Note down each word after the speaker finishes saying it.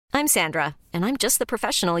I'm Sandra, and I'm just the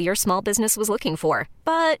professional your small business was looking for.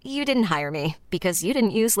 But you didn't hire me because you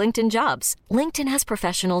didn't use LinkedIn Jobs. LinkedIn has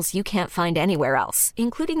professionals you can't find anywhere else,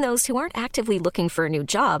 including those who aren't actively looking for a new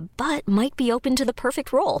job, but might be open to the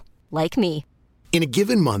perfect role, like me. In a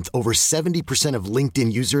given month, over 70% of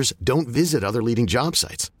LinkedIn users don't visit other leading job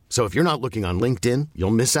sites. So if you're not looking on LinkedIn,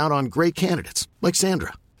 you'll miss out on great candidates like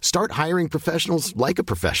Sandra. Start hiring professionals like a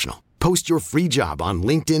professional. Post your free job on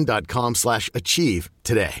linkedin.com/achieve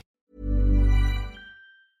today.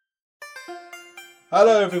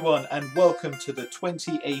 Hello everyone and welcome to the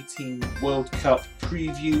 2018 World Cup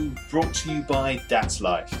preview brought to you by That's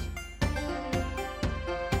Life.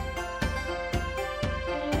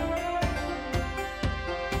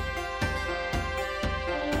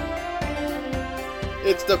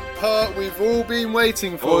 It's the part we've all been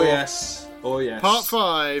waiting for. Oh yes. Part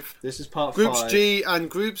 5. This is part Groups 5. G and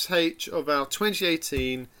Groups H of our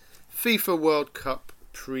 2018 FIFA World Cup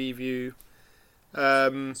preview.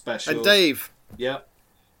 Special. And Dave. Yep.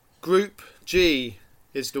 Group G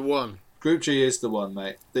is the one. Group G is the one,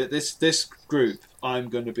 mate. This group I'm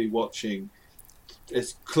going to be watching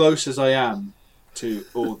as close as I am to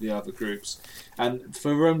all the other groups. And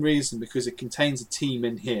for one reason, because it contains a team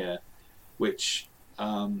in here which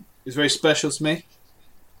is very special to me.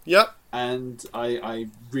 Yep. And it'll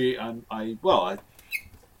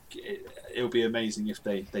be amazing if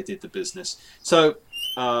they did the business. So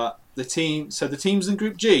the teams in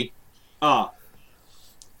Group G are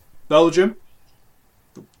Belgium,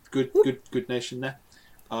 good nation there.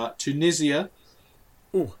 Tunisia,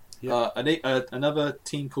 another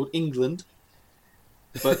team called England,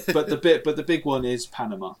 but the big one is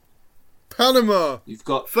Panama. Panama. You've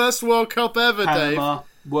got first World Cup ever, Panama,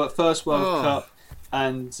 Dave. First World Cup.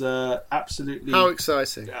 And absolutely, how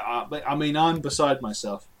exciting! I mean, I'm beside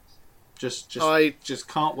myself. Just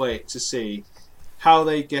can't wait to see how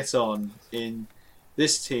they get on in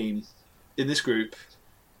this team, in this group,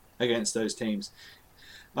 against those teams.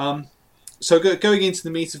 So going into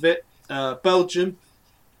the meat of it, Belgium,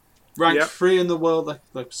 ranked 3 in the world,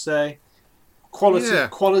 like I say,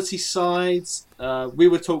 quality sides. We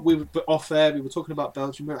were off air. We were talking about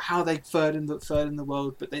Belgium, how they third in the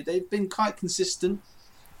world, but they've been quite consistent.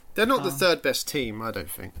 They're not the third best team, I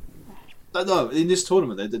don't think. No, in this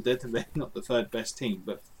tournament, they're not the third best team,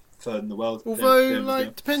 but third in the world. Although,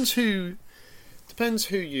 depends who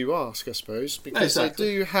you ask, I suppose, because they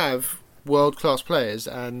do have world class players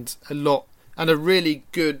and a really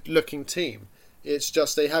good looking team. It's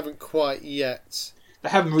just they haven't quite yet. They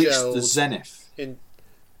haven't reached the zenith.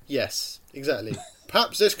 Yes, exactly.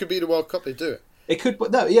 Perhaps this could be the World Cup they do it. It could,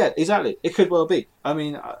 exactly. It could well be. I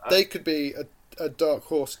mean, they could be a dark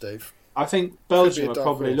horse, Dave. I think Belgium are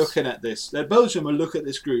probably looking at this. Belgium will look at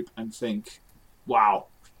this group and think, "Wow,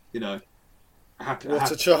 what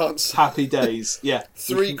a chance! Happy days." Yeah,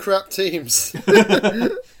 3 crap teams.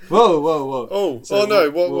 Whoa! Oh no!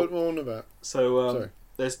 What on about? So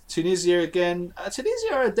there's Tunisia again.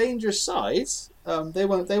 Tunisia are a dangerous side. They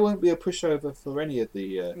won't be a pushover for any of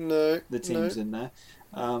the teams in there.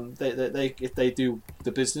 They if they do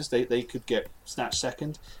the business, they could get snatched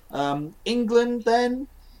second. England then,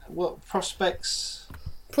 what prospects?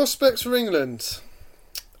 Prospects for England.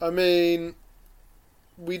 I mean,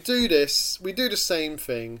 we do the same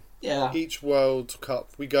thing. Yeah. Each World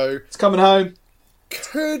Cup, we go. It's coming home.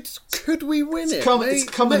 Could we win it? It's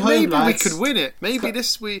coming home, maybe lads. We could win it. Maybe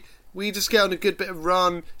we just get on a good bit of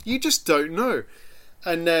run. You just don't know.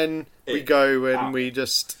 And then we go and we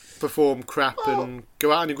just perform crap and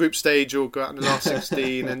go out in the group stage or go out in the last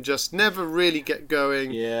 16 and just never really get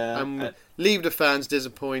going. Yeah. And leave the fans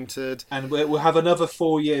disappointed. And we'll have another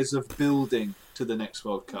 4 years of building to the next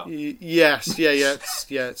World Cup. Yes.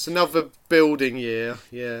 It's another building year.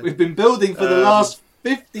 Yeah. We've been building for the last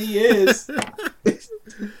 50 years. It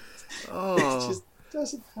just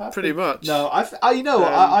doesn't happen. Pretty much. No,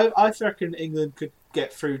 I reckon England could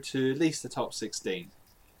get through to at least the top 16.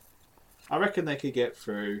 I reckon they could get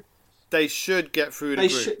through. They should get through the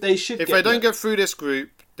group. They should. If they don't get through this group,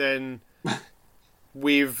 then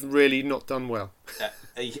we've really not done well.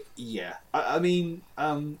 Yeah. I mean,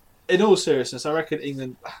 in all seriousness, I reckon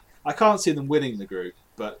England. I can't see them winning the group,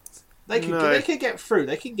 but they can get through.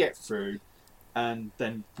 They can get through, and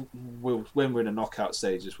then when we're in the knockout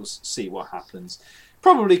stages, we'll see what happens.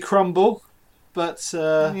 Probably crumble, but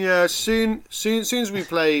soon as we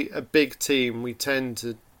play a big team, we tend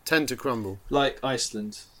to crumble. Like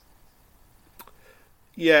Iceland.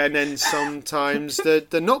 Yeah, and then sometimes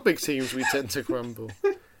the not big teams we tend to crumble.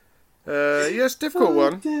 It's a difficult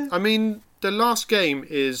one. Dear. I mean, the last game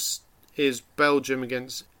is Belgium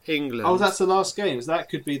against England. Oh, that's the last game. So that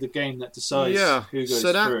could be the game that decides who goes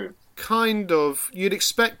through. Kind of, you'd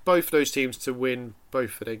expect both those teams to win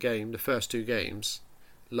both of their game, the first two games.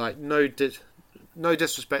 Like, no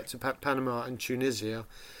disrespect to Panama and Tunisia,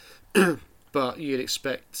 but you'd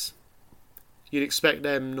expect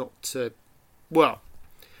them not to. Well,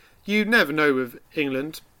 you never know with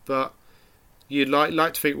England, but you'd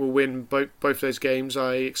like to think we'll win both those games.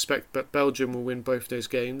 I expect that Belgium will win both those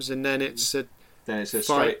games, and then it's a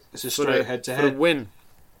straight head-to-head win.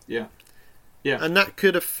 Yeah, and that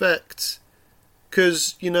could affect,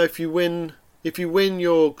 because if you win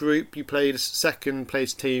your group, you play the second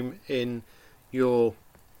place team in the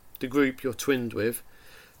group you're twinned with.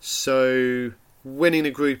 So winning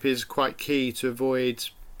the group is quite key to avoid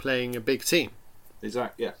playing a big team.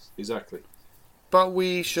 Exactly. But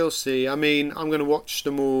we shall see. I mean, I'm going to watch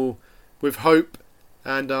them all with hope,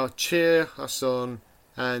 and I'll cheer us on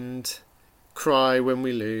and cry when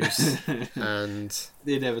we lose. And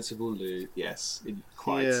the inevitable lose, yes,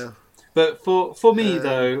 quite. Yeah. But for me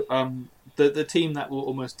though, the team that will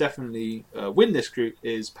almost definitely win this group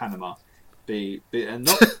is Panama.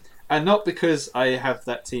 And not because I have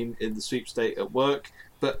that team in the sweepstake at work,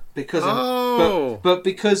 but because but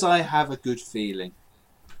because I have a good feeling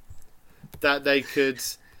that they could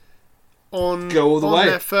go all the way.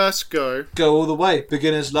 Their first go all the way.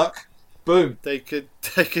 Beginner's luck. Boom. They could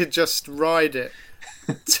just ride it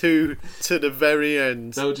to the very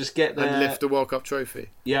end. They'll just get there and lift the World Cup trophy.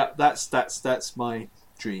 Yeah, that's my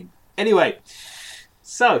dream. Anyway,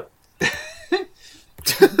 so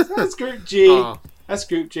that's Group G. That's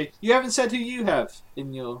Group G. You haven't said who you have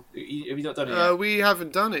in your. Have you not done it yet? We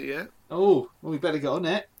haven't done it yet. Oh, well, we better get on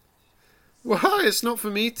it. Well, it's not for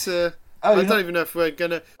me to. I don't even know if we're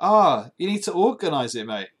gonna. You need to organise it,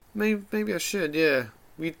 mate. Maybe I should. Yeah,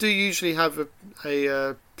 we do usually have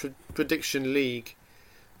a prediction league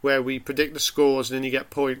where we predict the scores and then you get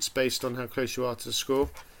points based on how close you are to the score.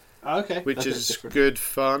 Okay, which is good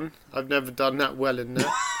fun. I've never done that well in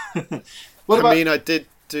that. I did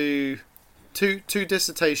do two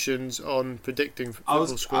dissertations on predicting football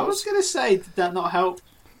scores. I was going to say, did that not help?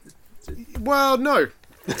 Well, no.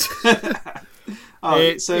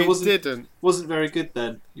 It wasn't very good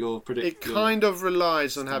then, your prediction. It kind of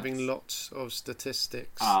relies on having lots of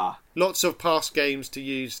statistics. Lots of past games to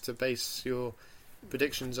use to base your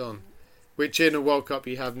predictions on. Which in a World Cup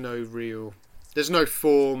you have there's no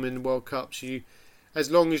form in World Cups. As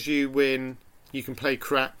long as you win, you can play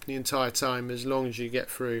crap the entire time as long as you get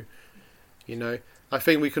through. I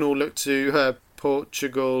think we can all look to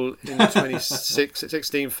Portugal in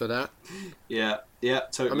 2016 for that. Yeah,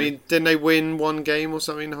 totally. I mean, didn't they win one game or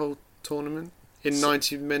something the whole tournament in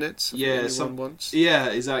 90 minutes? Won once. Yeah,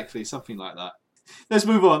 exactly, something like that. Let's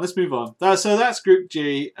move on. So that's Group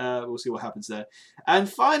G. We'll see what happens there. And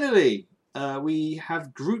finally, we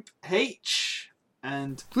have Group H.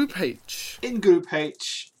 And Group H. In Group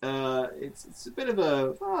H, it's a bit of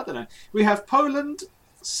I don't know. We have Poland,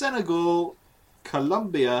 Senegal,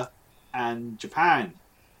 Colombia, and Japan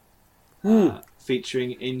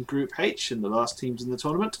featuring in Group H, and the last teams in the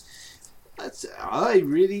tournament. I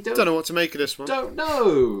really don't know what to make of this one. Don't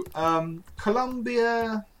know.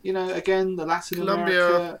 Colombia, again, the Latin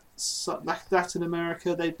America,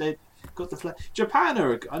 they got the flag.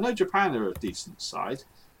 I know Japan are a decent side.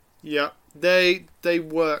 Yeah, they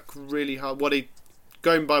work really hard.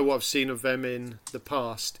 Going by what I've seen of them in the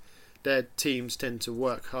past, their teams tend to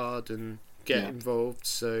work hard and get involved.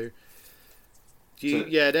 So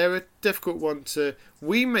they're a difficult one to.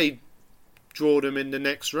 We may draw them in the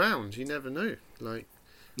next round. You never know.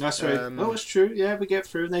 That's right. It's true. Yeah, we get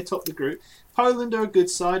through and they top the group. Poland are a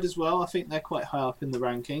good side as well. I think they're quite high up in the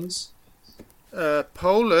rankings.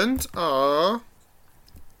 Poland are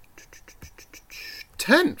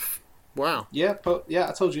 10th. Wow. Yeah,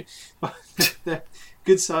 I told you. They're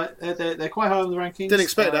good side. They're quite high on the rankings. Didn't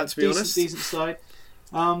expect that, to be honest. Decent side.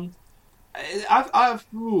 I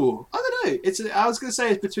don't know. I was going to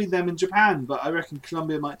say it's between them and Japan, but I reckon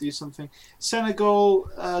Colombia might do something. Senegal,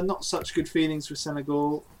 not such good feelings with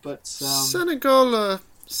Senegal, but Senegal.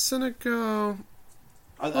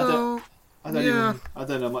 I don't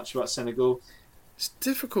know much about Senegal. It's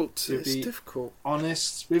difficult. It's difficult.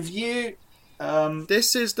 Honest with you.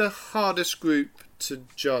 This is the hardest group to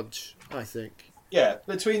judge, I think. Yeah,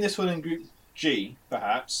 between this one and Group G,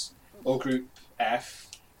 perhaps, or Group F.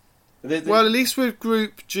 Well, at least with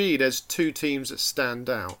Group G, there's two teams that stand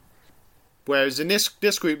out. Whereas in this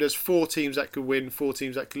group, there's 4 teams that could win, 4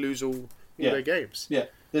 teams that could lose all their games. Yeah,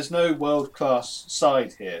 there's no world-class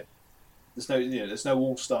side here. There's no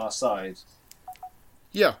all-star side.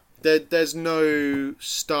 Yeah, There's no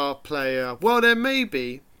star player. Well, there may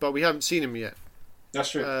be, but we haven't seen him yet.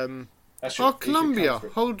 That's true. That's true. Oh, Colombia.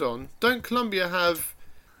 Hold on. Don't Colombia have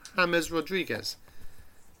James Rodriguez?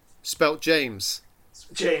 Spelt James.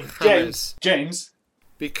 James.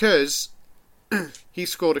 Because he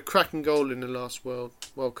scored a cracking goal in the last World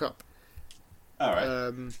Cup. All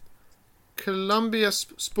right. Colombia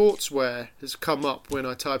sportswear has come up when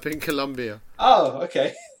I type in Colombia. Oh,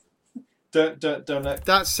 okay. Don't let...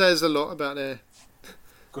 That says a lot about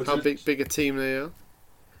how big a team they are.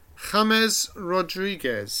 James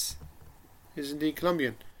Rodriguez is indeed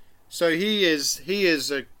Colombian, so he is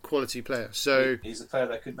a quality player. So he's a player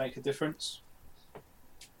that could make a difference.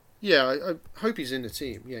 Yeah, I hope he's in the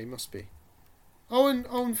team. Yeah, he must be. Oh, and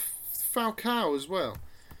on Falcao as well.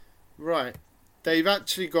 Right, they've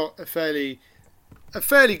actually got a fairly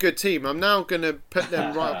good team. I'm now going to put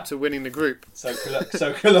them right up to winning the group. So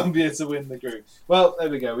Colombia to win the group. Well, there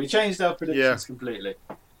we go. We changed our predictions completely.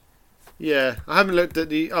 Yeah, I haven't looked at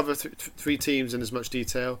the other three teams in as much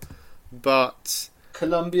detail, but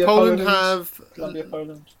Poland have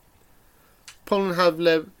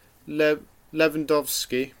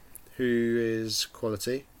Lewandowski, who is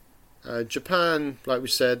quality. Japan, like we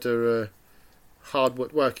said, are a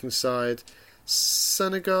hard-working side.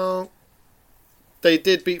 Senegal, they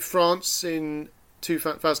did beat France in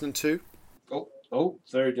 2002. Oh,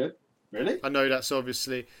 very good. Really? I know that's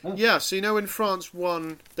obviously... Oh. Yeah, so you know when France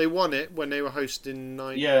won, they won it when they were hosting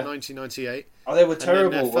 1998. Oh, they were terrible,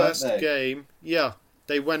 and then their first weren't they? game,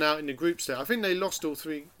 they went out in the group stage. I think they lost all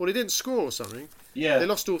three... Well, they didn't score or something. Yeah. They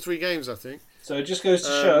lost all 3 games, I think. So it just goes to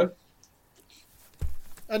show.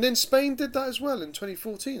 And then Spain did that as well in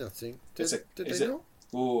 2014, I think. Did they not?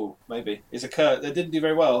 Oh, maybe. It's a curse. They didn't do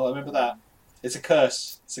very well, I remember that. It's a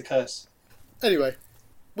curse. Anyway,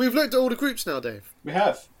 we've looked at all the groups now, Dave. We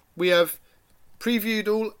have. We have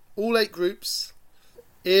previewed all 8 groups.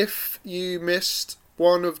 If you missed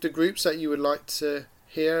one of the groups that you would like to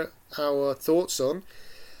hear our thoughts on,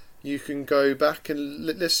 you can go back and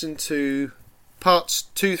listen to parts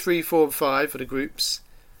 2, 3, 4 and 5 of the groups.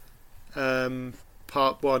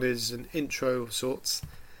 Part 1 is an intro of sorts.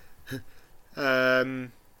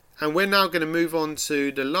 And we're now going to move on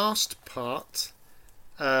to the last part,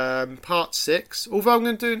 part 6. Although I'm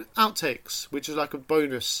going to do an outtakes, which is like a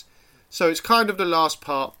bonus. So it's kind of the last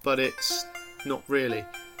part, but it's not really.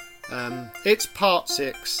 It's part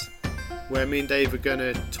 6, where me and Dave are going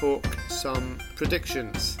to talk some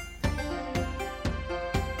predictions.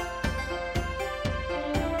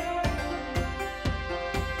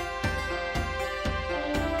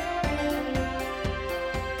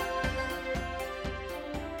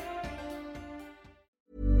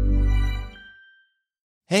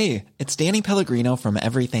 Hey, it's Danny Pellegrino from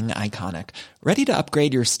Everything Iconic. Ready to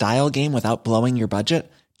upgrade your style game without blowing your budget?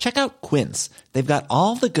 Check out Quince. They've got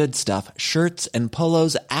all the good stuff, shirts and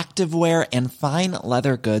polos, activewear, and fine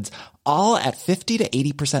leather goods, all at 50 to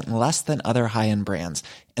 80% less than other high-end brands.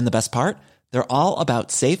 And the best part? They're all about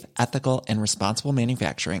safe, ethical, and responsible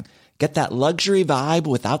manufacturing. Get that luxury vibe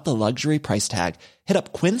without the luxury price tag. Hit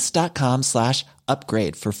up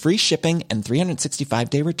quince.com/upgrade for free shipping and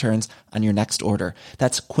 365-day returns on your next order.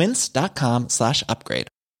 That's quince.com/upgrade.